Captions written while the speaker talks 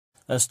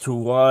as to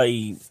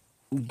why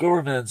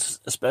governments,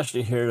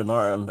 especially here in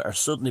Ireland, are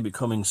suddenly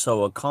becoming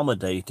so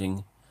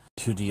accommodating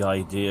to the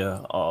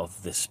idea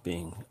of this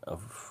being,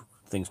 of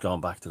things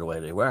going back to the way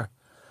they were,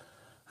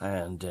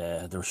 and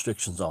the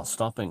restrictions all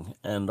stopping.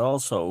 And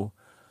also,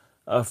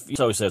 you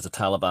always say it's a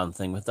Taliban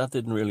thing, but that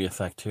didn't really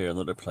affect here in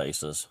other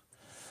places.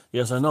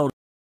 Yes, I know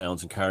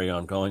and carry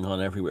on going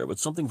on everywhere, but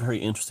something very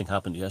interesting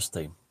happened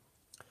yesterday.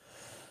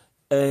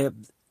 A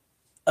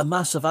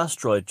massive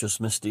asteroid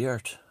just missed the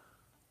Earth.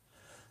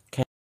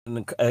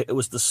 It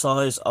was the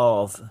size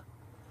of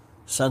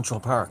Central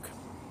Park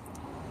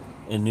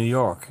in New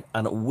York,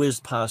 and it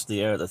whizzed past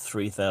the Earth at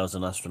 3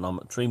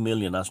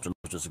 million astronomers,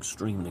 which is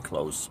extremely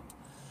close.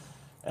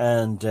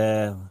 And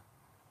there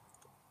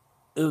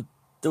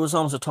was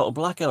almost a total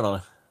blackout on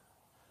it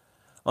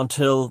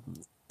until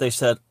they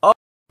said, "Oh,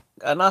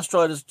 an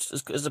asteroid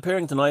is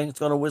appearing tonight. It's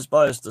going to whiz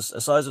by us, the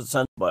size of the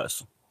Central by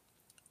us."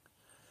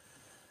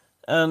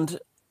 And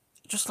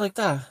just like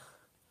that,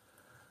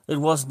 it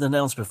wasn't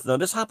announced before. Now,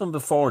 this happened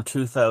before in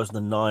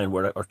 2009,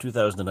 or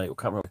 2008, I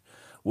can't remember,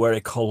 where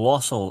a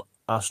colossal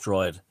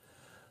asteroid,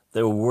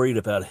 they were worried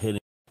about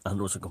hitting, and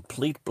there was a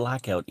complete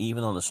blackout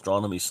even on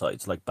astronomy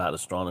sites like Bad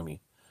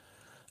Astronomy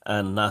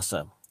and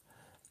NASA.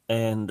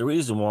 And the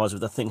reason was, if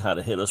that thing had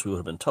hit us, we would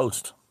have been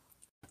toast.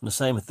 And the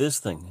same with this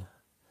thing.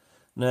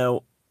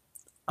 Now,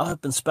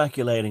 I've been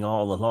speculating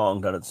all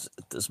along that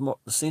there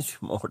seems to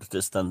be more to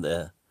this than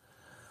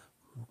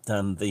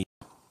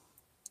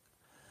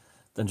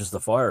just the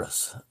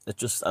virus. It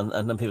just and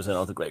then people say,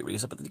 "Oh, the Great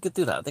Reset," but they could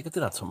do that. They could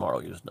do that tomorrow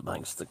using the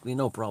banks. There'd be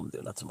no problem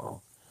doing that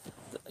tomorrow.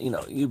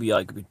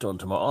 UBI could be done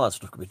tomorrow. All that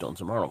stuff could be done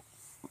tomorrow.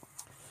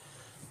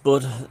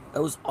 But it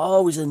was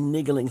always a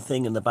niggling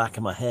thing in the back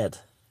of my head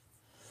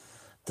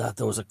that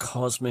there was a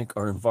cosmic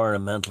or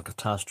environmental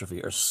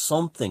catastrophe or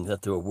something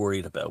that they were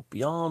worried about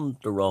beyond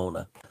the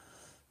Rona.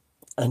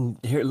 And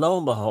here, lo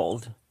and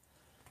behold,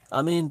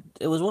 I mean,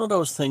 it was one of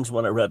those things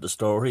when I read the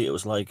story, it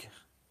was like,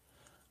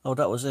 oh,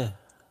 that was it.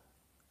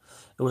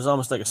 It was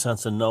almost like a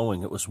sense of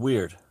knowing. It was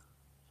weird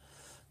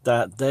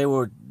that they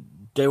were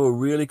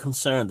really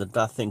concerned that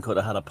that thing could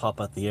have had a pop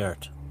at the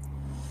Earth.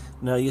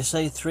 Now, you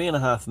say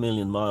 3.5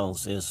 million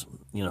miles is,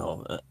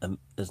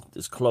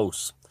 is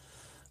close.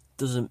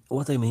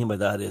 What they mean by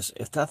that is,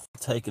 if that's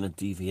taken a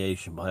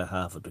deviation by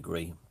 0.5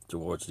 degree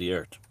towards the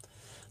Earth,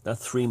 that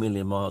 3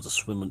 million miles is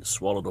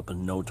swallowed up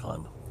in no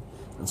time,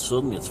 and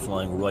suddenly it's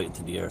flying right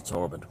into the Earth's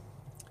orbit.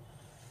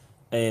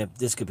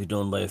 This could be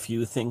done by a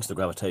few things: the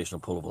gravitational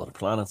pull of other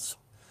planets,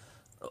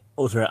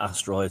 other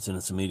asteroids in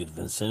its immediate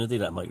vicinity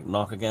that might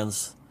knock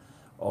against,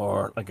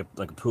 or like a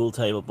pool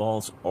table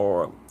balls,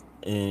 or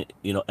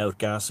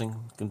outgassing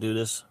can do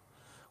this,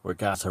 where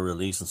gas are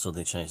released and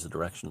suddenly change the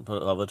direction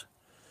of it.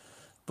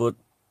 But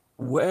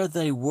were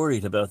they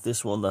worried about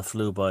this one that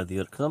flew by the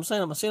Earth? Because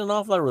I'm seeing an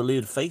awful lot of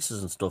relieved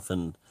faces and stuff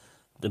in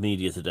the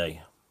media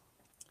today.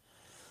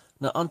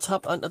 Now, on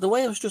top, the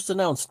way it was just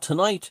announced,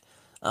 tonight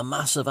a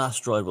massive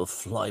asteroid will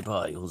fly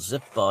by, will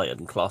zip by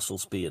at colossal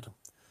speed.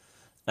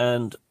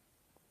 And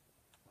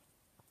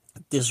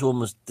this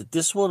one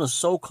is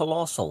so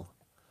colossal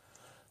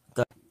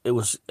that it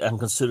was, and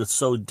considered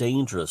so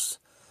dangerous,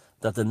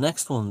 that the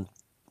next one,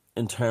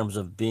 in terms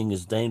of being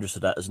as dangerous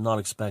as that, is not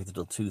expected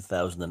till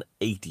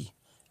 2180.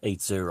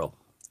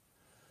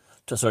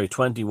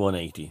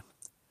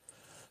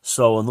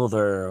 So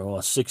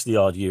another 60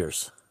 odd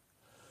years.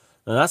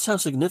 Now that's how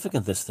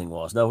significant this thing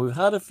was. Now, we've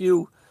had a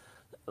few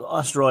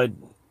asteroid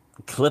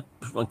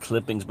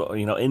clippings, but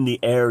in the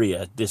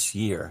area this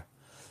year,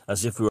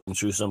 as if we were going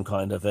through some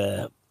kind of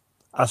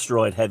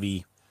asteroid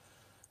heavy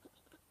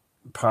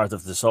part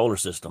of the solar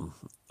system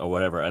or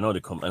whatever. I know they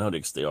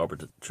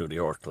orbit through the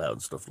Oort cloud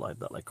and stuff like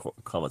that, like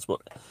comets,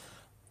 but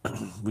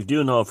we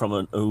do know from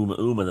an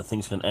UMA that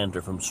things can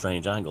enter from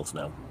strange angles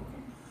now.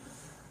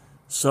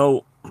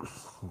 So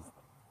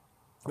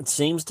it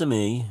seems to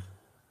me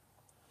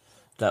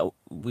that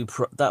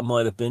that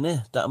might have been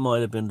it. That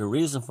might have been the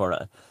reason for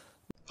it.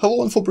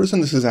 Hello, info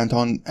person, this is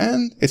Anton,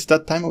 and it's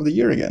that time of the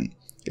year again.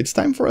 It's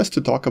time for us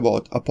to talk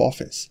about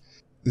Apophis,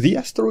 the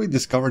asteroid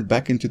discovered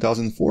back in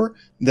 2004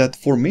 that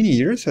for many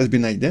years has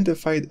been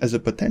identified as a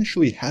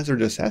potentially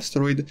hazardous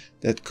asteroid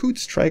that could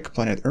strike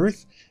planet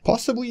Earth,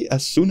 possibly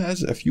as soon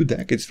as a few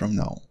decades from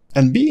now.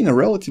 And being a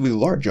relatively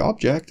large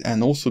object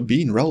and also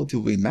being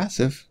relatively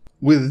massive,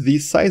 with the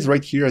size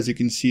right here as you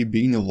can see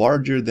being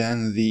larger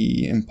than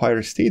the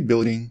Empire State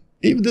Building,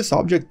 if this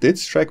object did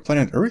strike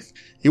planet Earth,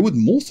 it would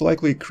most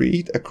likely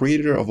create a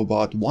crater of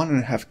about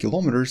 1.5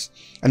 kilometers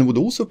and would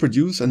also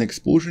produce an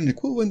explosion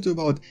equivalent to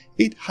about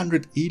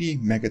 880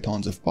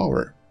 megatons of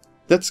power.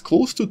 That's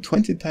close to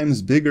 20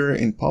 times bigger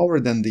in power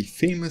than the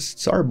famous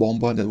Tsar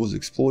Bomba that was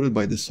exploded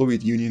by the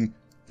Soviet Union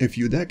a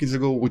few decades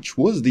ago, which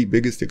was the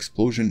biggest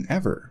explosion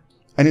ever.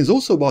 And is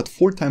also about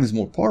 4 times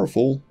more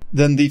powerful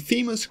than the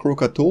famous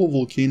Krakatoa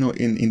volcano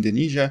in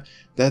Indonesia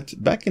that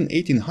back in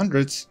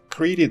 1800s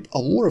created a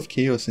lot of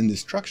chaos and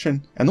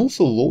destruction and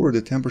also lowered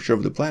the temperature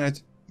of the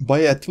planet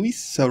by at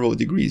least several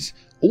degrees,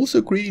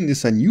 also creating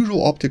these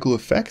unusual optical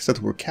effects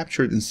that were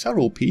captured in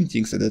several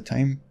paintings at the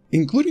time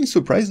including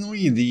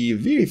surprisingly the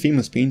very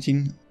famous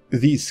painting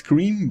The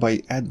Scream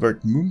by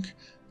Edvard Munch,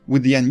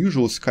 with the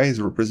unusual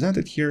skies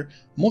represented here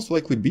most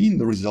likely being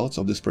the results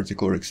of this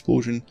particular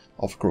explosion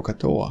of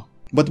Krakatoa.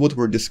 But what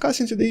we're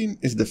discussing today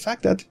is the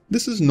fact that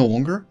this is no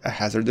longer a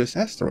hazardous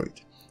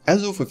asteroid.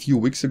 As of a few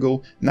weeks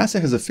ago,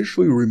 NASA has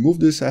officially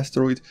removed this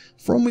asteroid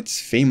from its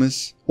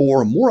famous,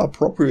 or more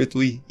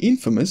appropriately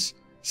infamous,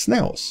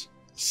 SNEOS,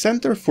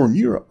 Center for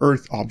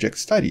Near-Earth Object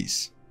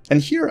Studies.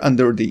 And here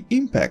under the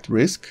impact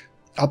risk,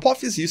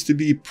 Apophis used to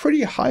be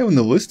pretty high on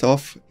the list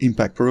of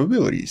impact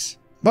probabilities.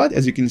 But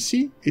as you can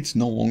see, it's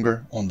no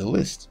longer on the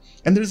list.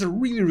 And there's a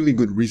really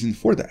good reason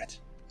for that.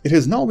 It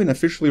has now been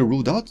officially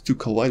ruled out to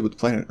collide with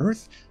planet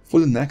Earth for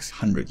the next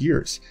 100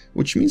 years,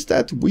 which means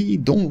that we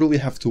don't really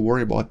have to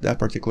worry about that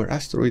particular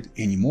asteroid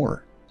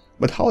anymore.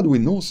 But how do we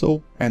know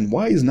so, and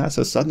why is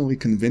NASA suddenly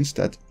convinced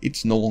that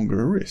it's no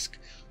longer a risk?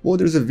 Well,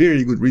 there's a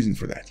very good reason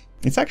for that.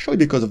 It's actually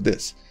because of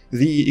this.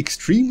 The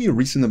extremely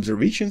recent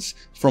observations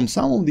from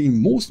some of the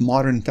most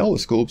modern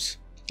telescopes,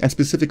 and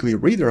specifically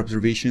radar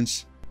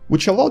observations,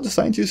 which allowed the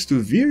scientists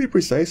to very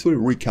precisely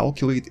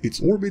recalculate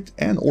its orbit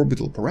and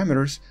orbital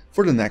parameters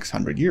for the next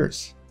 100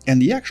 years. And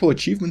the actual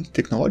achievement,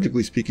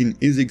 technologically speaking,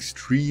 is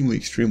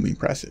extremely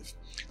impressive.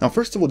 Now,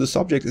 first of all, this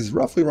object is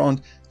roughly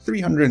around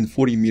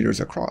 340 meters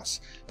across.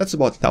 That's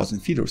about 1,000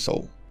 feet or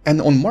so. And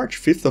on March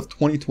 5th of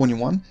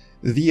 2021,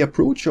 the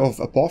approach of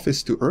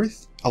Apophis to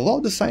Earth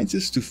allowed the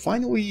scientists to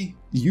finally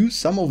use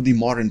some of the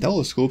modern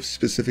telescopes,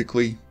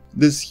 specifically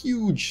this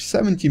huge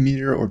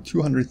 70-meter or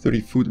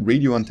 230-foot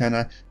radio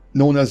antenna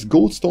known as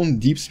Goldstone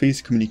Deep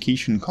Space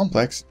Communication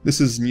Complex.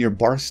 This is near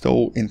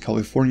Barstow in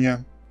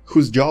California,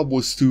 whose job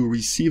was to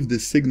receive the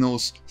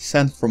signals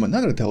sent from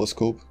another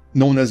telescope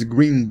known as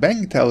Green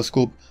Bank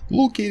Telescope,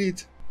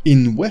 located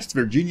in West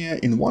Virginia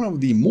in one of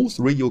the most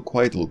radio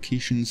quiet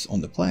locations on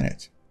the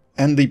planet.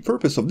 And the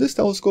purpose of this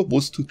telescope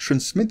was to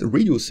transmit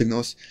radio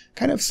signals,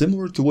 kind of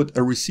similar to what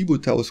a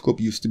Arecibo telescope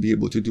used to be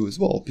able to do as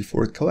well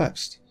before it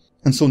collapsed.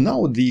 And so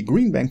now the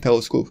Green Bank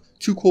Telescope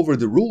took over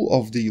the role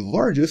of the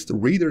largest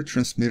radar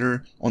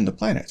transmitter on the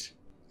planet.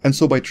 And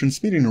so by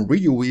transmitting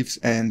radio waves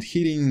and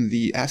hitting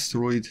the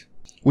asteroid,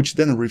 which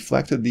then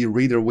reflected the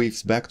radar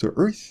waves back to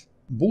Earth,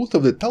 both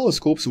of the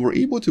telescopes were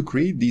able to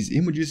create these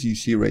images you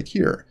see right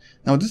here.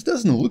 Now this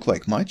doesn't look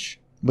like much,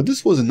 but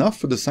this was enough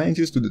for the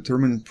scientists to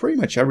determine pretty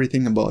much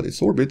everything about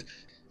its orbit,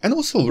 and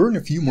also learn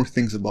a few more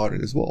things about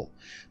it as well.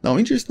 Now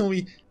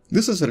interestingly,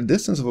 this is at a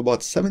distance of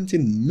about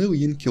 17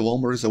 million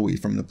kilometers away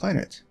from the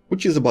planet,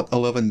 which is about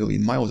 11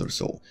 million miles or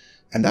so.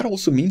 And that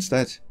also means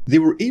that they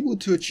were able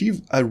to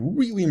achieve a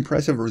really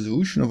impressive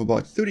resolution of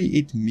about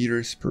 38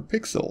 meters per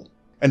pixel.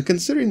 And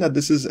considering that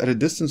this is at a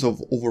distance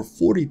of over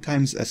 40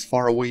 times as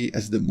far away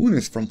as the moon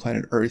is from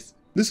planet Earth,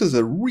 this is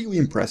a really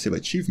impressive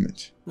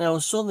achievement. Now,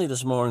 suddenly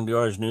this morning, the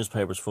Irish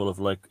newspaper's full of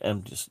like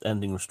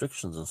ending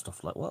restrictions and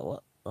stuff like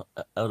what?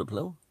 Out of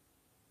blue?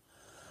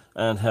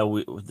 And how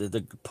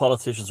the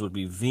politicians would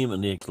be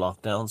vehemently against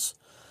lockdowns,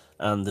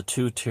 and the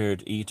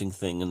two-tiered eating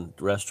thing in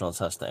restaurants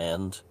has to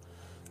end,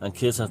 and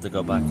kids have to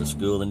go back to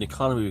school, and the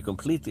economy will be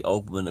completely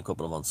open in a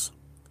couple of months.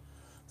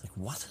 It's like,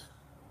 what?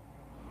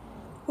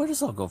 Where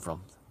does that go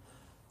from?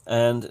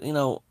 And, you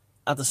know,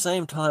 at the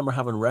same time, we're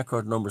having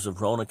record numbers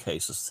of Rona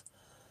cases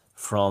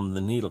from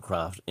the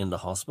needlecraft in the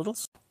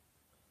hospitals.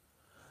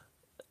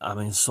 I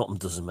mean, something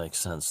doesn't make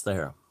sense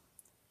there.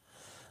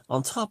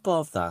 On top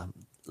of that,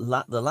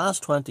 the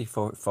last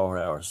 24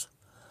 hours,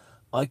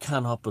 I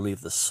cannot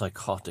believe the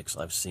psychotics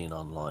I've seen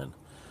online.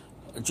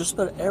 Just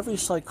about every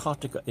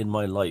psychotic in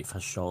my life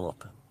has shown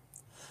up,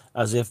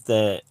 as if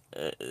they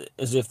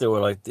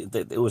were like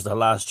it was their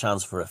last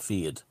chance for a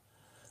feed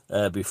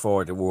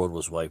before the world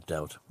was wiped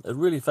out. It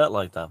really felt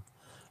like that.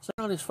 So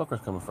where are these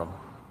fuckers coming from?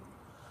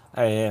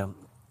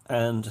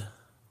 And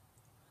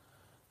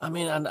I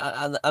mean, and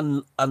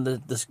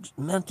the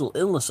mental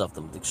illness of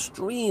them, the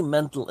extreme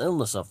mental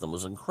illness of them,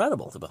 was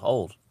incredible to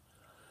behold.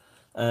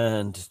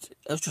 And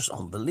it was just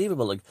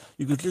unbelievable. Like,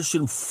 you could just see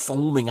them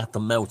foaming at the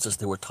mouths as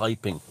they were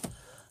typing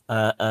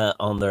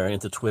on there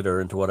into Twitter,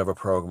 into whatever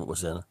program it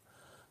was in.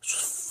 It's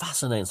just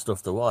fascinating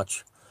stuff to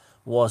watch.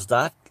 Was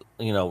that,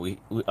 you know,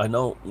 I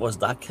know, was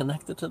that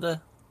connected to the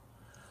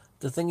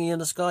thingy in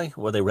the sky?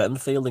 Were they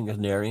Renfielding and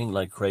Nearing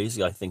like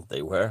crazy? I think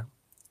they were.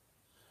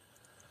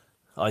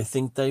 I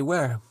think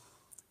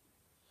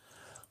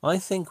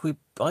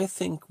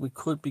we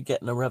could be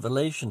getting a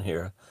revelation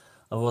here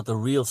of what the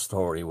real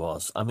story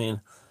was. I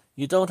mean,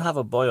 you don't have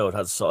a buyout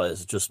that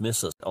size just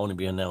miss us, only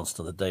be announced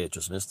on the day it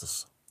just missed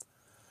us.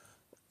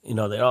 You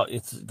know,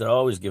 they're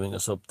always giving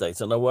us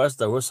updates, and there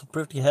were some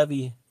pretty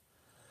heavy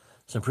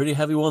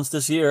ones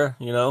this year.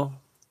 You know,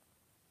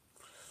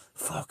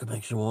 fuck, it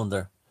makes you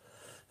wonder.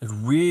 It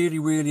really,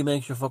 really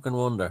makes you fucking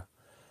wonder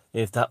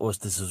if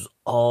this was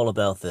all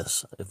about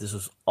this. If this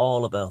was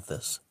all about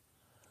this,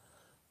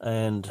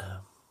 and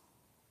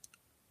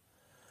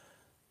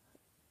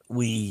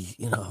we,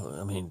 you know,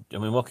 I mean,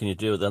 what can you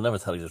do? They'll never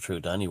tell you the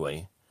truth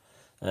anyway,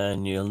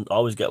 and you'll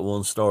always get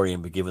one story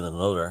and be given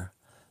another,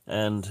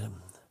 and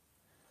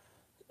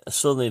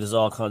suddenly there's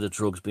all kinds of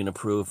drugs being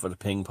approved for the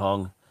ping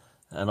pong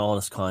and all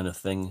this kind of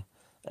thing.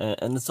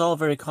 And it's all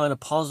very kind of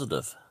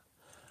positive.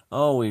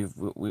 Oh, we've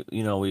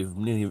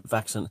nearly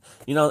vaccinated.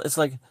 It's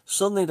like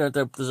suddenly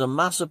there's a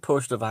massive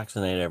push to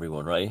vaccinate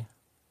everyone, right?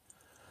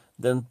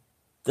 Then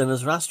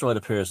this asteroid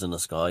appears in the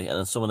sky, and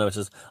then someone else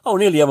says, "Oh,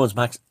 nearly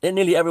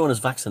everyone is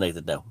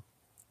vaccinated now."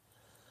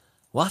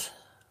 What?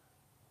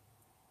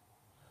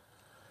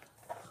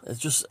 It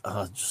just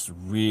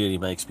really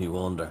makes me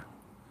wonder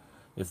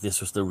if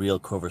this was the real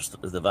cover, if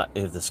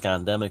the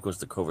scandemic was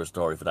the cover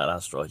story for that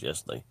asteroid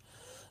yesterday.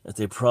 If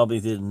they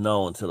probably didn't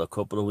know until a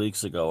couple of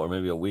weeks ago, or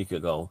maybe a week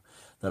ago,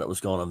 that it was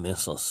going to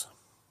miss us.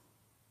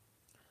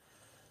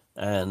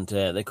 And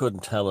they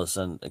couldn't tell us.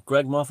 And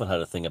Greg Moffat had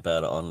a thing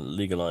about it on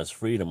Legalized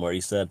Freedom, where he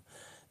said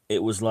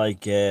it was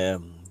like they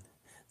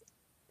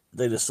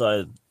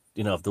decided,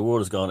 if the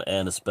world is going to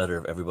end, it's better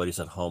if everybody's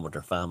at home with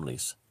their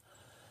families.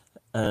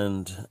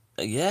 And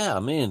yeah, I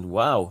mean,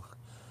 wow.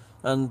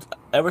 And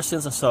ever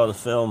since I saw the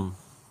film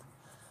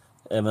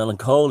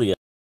Melancholia,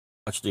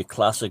 actually a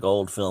classic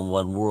old film,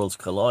 When Worlds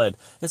Collide,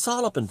 it's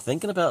all I've been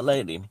thinking about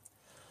lately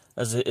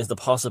is the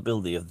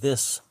possibility of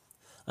this.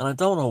 And I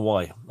don't know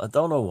why.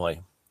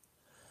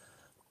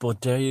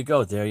 But there you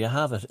go, there you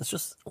have it. It's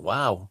just,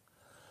 wow.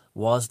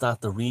 Was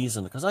that the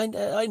reason? Because I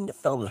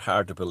found it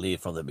hard to believe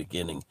from the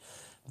beginning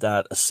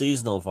that a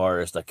seasonal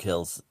virus that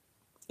kills,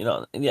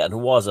 yeah, there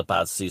was a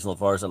bad seasonal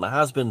virus, and there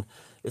has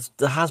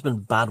been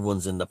bad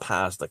ones in the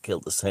past that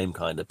killed the same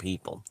kind of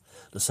people,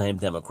 the same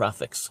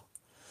demographics.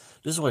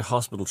 This is why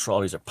hospital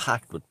trolleys are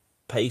packed with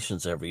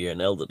patients every year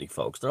and elderly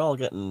folks. They're all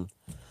getting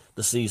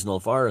the seasonal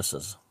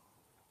viruses.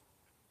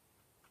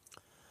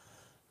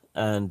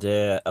 And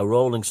a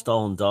rolling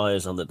stone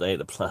dies on the day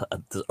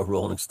a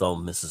rolling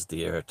stone misses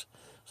the earth.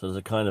 So there's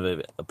a kind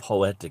of a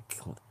poetic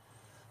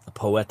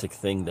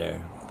thing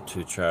there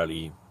to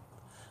Charlie,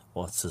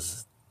 what's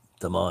his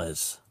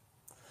demise.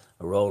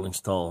 A rolling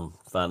stone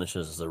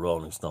vanishes as a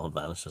rolling stone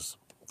vanishes.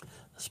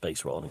 A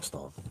space rolling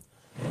stone.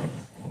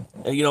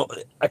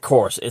 Of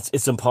course,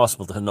 it's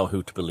impossible to know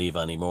who to believe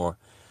anymore.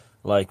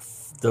 Like,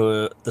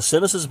 the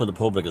cynicism of the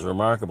public is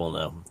remarkable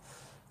now.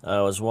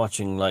 I was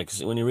watching,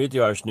 when you read the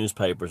Irish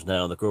newspapers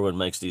now, the government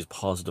makes these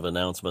positive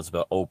announcements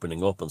about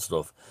opening up and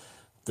stuff.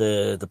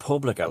 The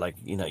public are like,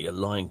 you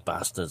lying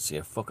bastards,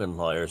 you fucking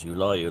liars, you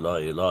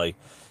lie.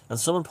 And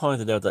someone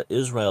pointed out that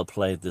Israel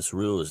played this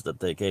ruse, that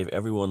they gave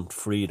everyone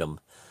freedom,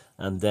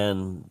 and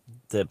then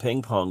the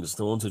ping pongs,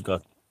 the ones who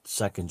got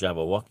second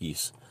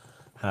Jabberwockies,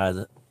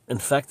 had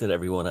infected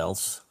everyone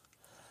else,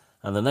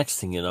 and the next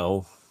thing you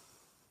know,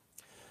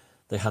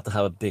 they had to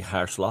have a big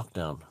harsh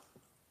lockdown.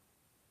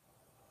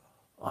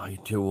 I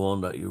do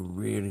wonder, you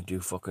really do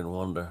fucking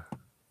wonder.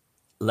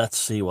 Let's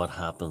see what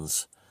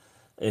happens.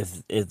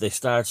 If they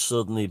start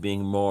suddenly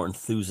being more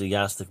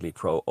enthusiastically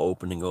pro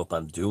opening up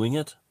and doing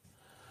it,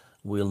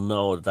 we'll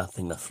know that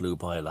thing that flew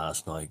by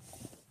last night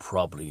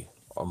probably,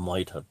 or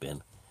might have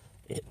been,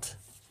 it.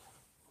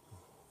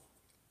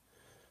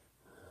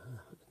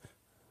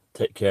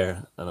 Take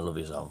care, and I love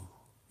you all.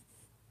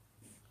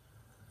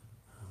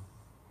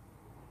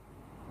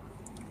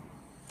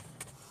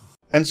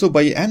 And so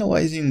by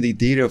analyzing the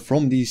data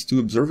from these two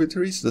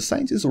observatories, the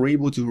scientists were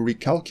able to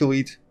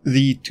recalculate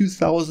the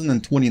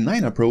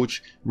 2029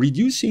 approach,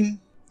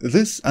 reducing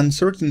this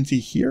uncertainty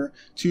here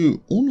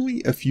to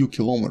only a few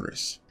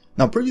kilometers.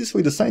 Now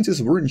previously the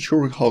scientists weren't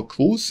sure how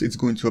close it's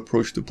going to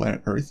approach the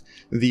planet Earth.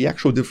 The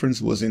actual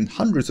difference was in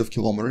hundreds of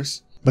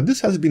kilometers, but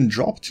this has been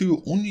dropped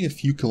to only a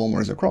few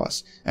kilometers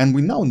across, and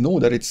we now know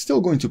that it's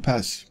still going to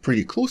pass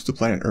pretty close to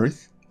planet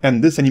Earth,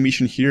 and this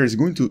animation here is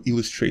going to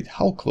illustrate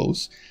how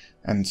close.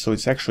 And so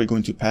it's actually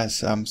going to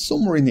pass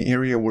somewhere in the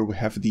area where we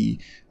have the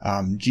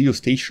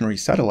geostationary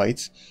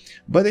satellites,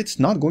 but it's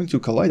not going to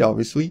collide,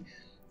 obviously.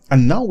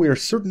 And now we are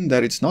certain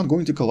that it's not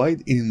going to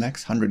collide in the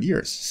next 100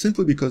 years,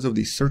 simply because of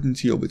the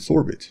certainty of its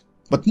orbit.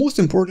 But most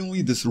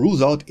importantly, this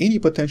rules out any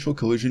potential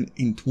collision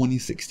in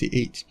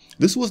 2068.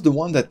 This was the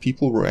one that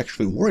people were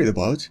actually worried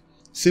about,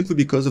 simply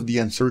because of the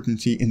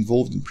uncertainty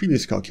involved in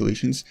previous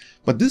calculations,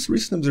 but this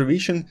recent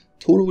observation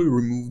totally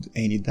removed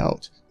any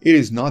doubt. It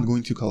is not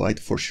going to collide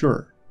for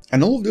sure.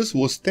 And all of this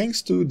was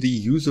thanks to the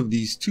use of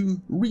these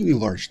two really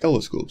large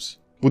telescopes,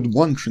 with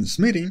one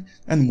transmitting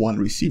and one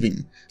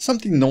receiving,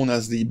 something known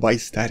as the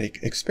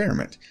bistatic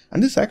experiment.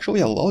 And this actually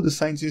allowed the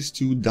scientists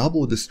to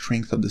double the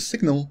strength of the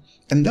signal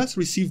and thus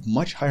receive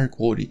much higher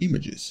quality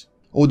images.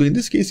 Although in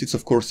this case it's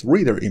of course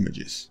radar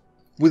images.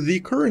 With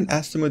the current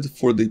estimate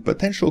for the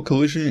potential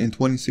collision in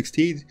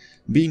 2068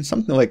 being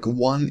something like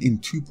 1 in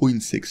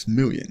 2.6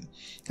 million.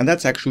 And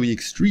that's actually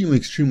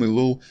extremely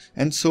low,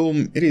 and so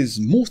it is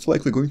most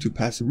likely going to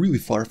pass really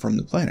far from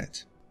the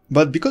planet.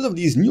 But because of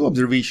these new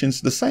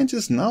observations, the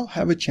scientists now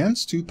have a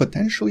chance to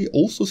potentially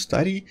also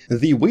study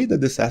the way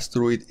that this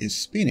asteroid is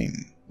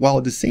spinning, while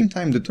at the same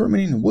time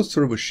determining what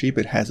sort of a shape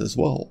it has as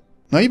well.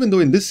 Now even though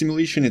in this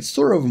simulation it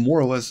sort of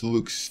more or less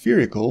looks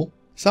spherical,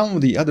 some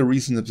of the other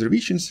recent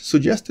observations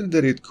suggested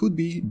that it could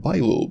be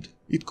bilobed.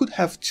 It could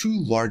have two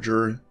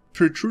larger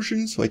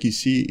protrusions like you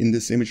see in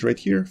this image right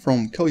here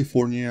from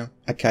California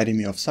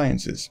Academy of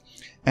Sciences.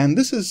 And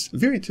this is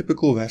very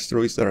typical of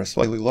asteroids that are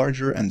slightly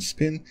larger and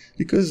spin,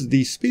 because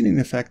the spinning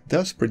effect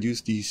does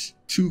produce these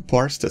two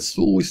parts that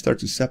slowly start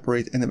to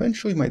separate and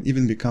eventually might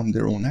even become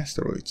their own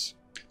asteroids.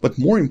 But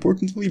more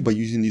importantly, by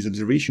using these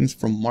observations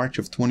from March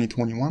of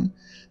 2021,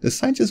 the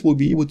scientists will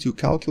be able to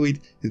calculate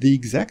the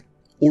exact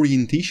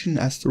orientation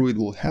asteroid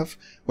will have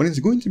when it's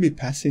going to be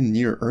passing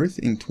near Earth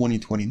in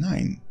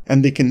 2029.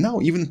 And they can now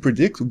even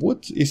predict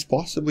what is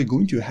possibly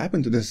going to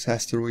happen to this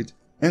asteroid,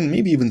 and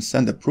maybe even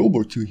send a probe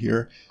or two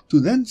here to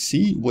then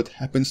see what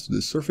happens to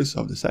the surface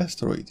of this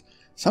asteroid.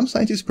 Some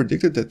scientists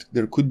predicted that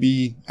there could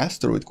be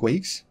asteroid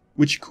quakes,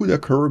 which could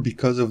occur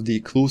because of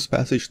the close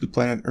passage to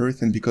planet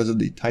Earth and because of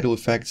the tidal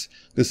effects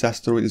this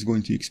asteroid is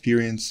going to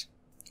experience,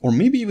 or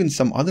maybe even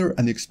some other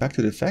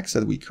unexpected effects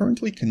that we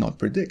currently cannot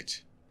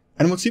predict.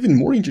 And what's even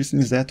more interesting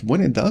is that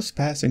when it does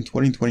pass in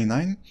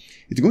 2029,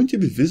 it's going to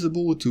be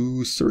visible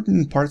to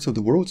certain parts of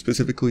the world,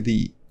 specifically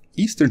the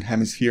Eastern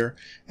Hemisphere,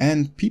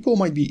 and people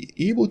might be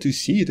able to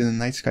see it in the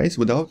night skies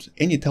without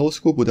any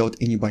telescope, without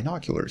any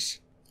binoculars.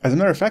 As a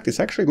matter of fact, it's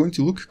actually going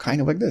to look kind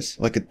of like this,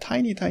 like a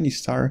tiny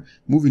star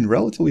moving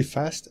relatively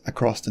fast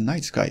across the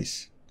night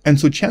skies. And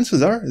so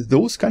chances are,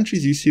 those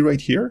countries you see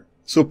right here,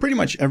 so pretty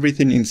much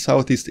everything in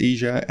Southeast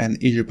Asia and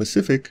Asia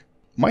Pacific,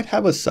 might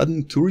have a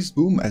sudden tourist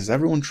boom as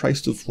everyone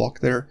tries to flock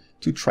there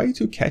to try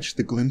to catch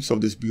the glimpse of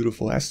this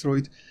beautiful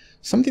asteroid,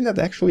 something that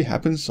actually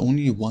happens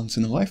only once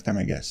in a lifetime,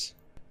 I guess.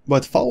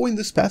 But following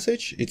this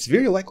passage, it's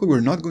very likely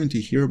we're not going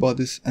to hear about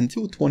this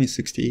until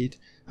 2068,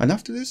 and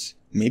after this,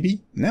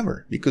 maybe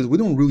never, because we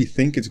don't really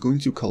think it's going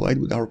to collide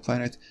with our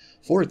planet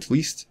for at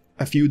least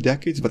a few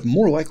decades, but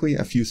more likely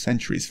a few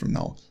centuries from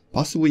now,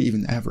 possibly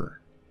even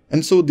ever.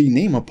 And so the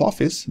name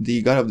Apophis,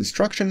 the god of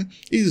destruction,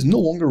 is no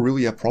longer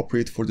really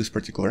appropriate for this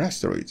particular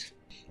asteroid.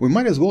 We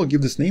might as well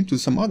give this name to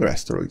some other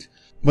asteroid,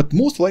 but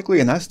most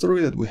likely an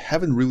asteroid that we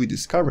haven't really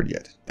discovered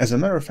yet. As a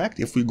matter of fact,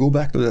 if we go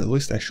back to that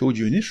list I showed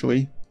you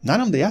initially, none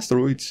of the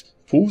asteroids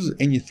pose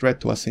any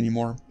threat to us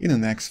anymore in the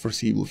next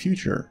foreseeable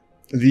future.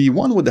 The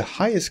one with the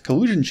highest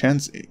collision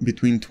chance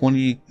between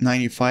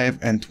 2095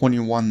 and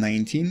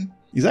 2119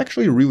 is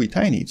actually really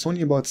tiny, it's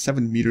only about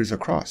 7 meters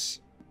across,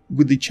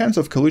 with the chance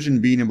of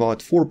collision being about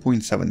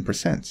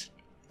 4.7%.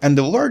 And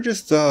the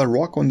largest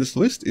rock on this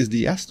list is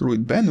the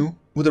asteroid Bennu,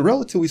 with a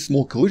relatively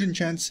small collision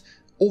chance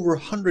over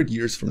 100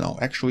 years from now,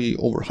 actually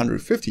over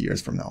 150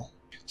 years from now.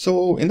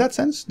 So in that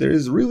sense, there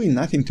is really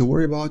nothing to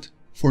worry about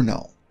for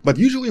now. But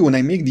usually when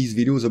I make these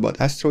videos about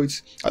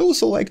asteroids, I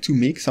also like to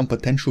make some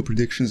potential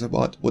predictions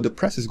about what the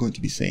press is going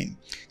to be saying.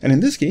 And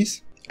in this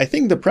case, I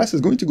think the press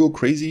is going to go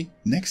crazy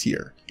next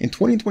year. In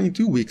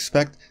 2022, we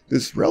expect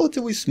this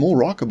relatively small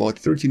rock, about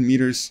 13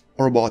 meters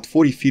or about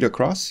 40 feet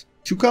across,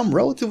 to come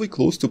relatively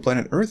close to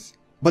planet Earth,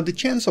 but the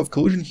chance of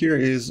collision here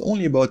is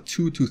only about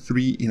 2 to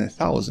 3 in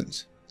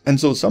 1,000. And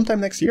so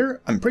sometime next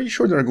year, I'm pretty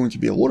sure there are going to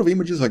be a lot of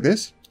images like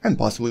this, and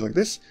possibly like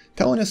this,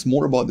 telling us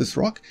more about this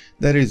rock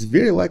that is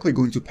very likely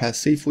going to pass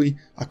safely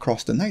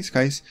across the night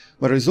skies,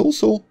 but is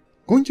also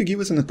going to give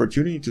us an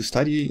opportunity to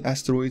study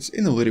asteroids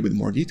in a little bit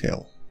more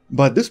detail.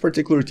 But this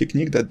particular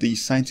technique that the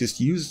scientists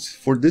used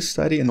for this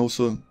study, and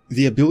also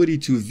the ability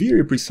to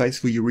very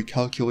precisely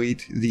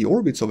recalculate the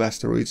orbits of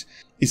asteroids,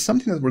 is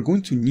something that we're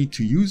going to need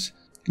to use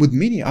with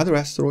many other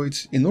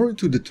asteroids in order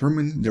to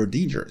determine their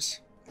dangers.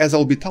 As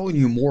I'll be telling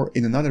you more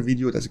in another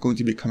video that's going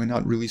to be coming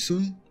out really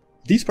soon,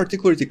 these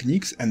particular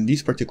techniques and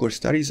these particular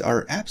studies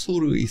are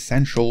absolutely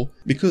essential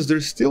because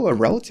there's still a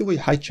relatively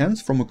high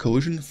chance from a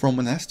collision from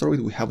an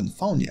asteroid we haven't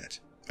found yet.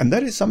 And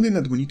that is something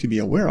that we need to be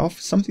aware of,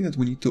 something that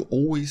we need to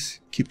always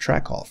keep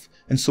track of.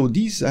 And so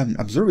these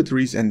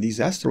observatories and these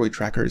asteroid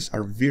trackers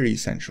are very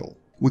essential,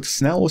 with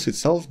SNELOS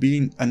itself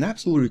being an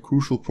absolutely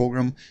crucial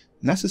program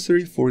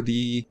necessary for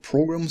the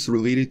programs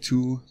related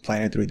to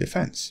planetary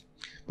defense.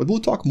 But we'll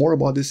talk more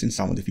about this in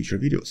some of the future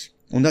videos.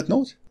 On that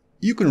note,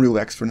 you can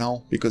relax for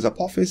now, because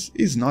Apophis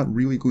is not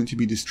really going to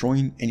be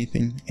destroying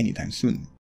anything anytime soon.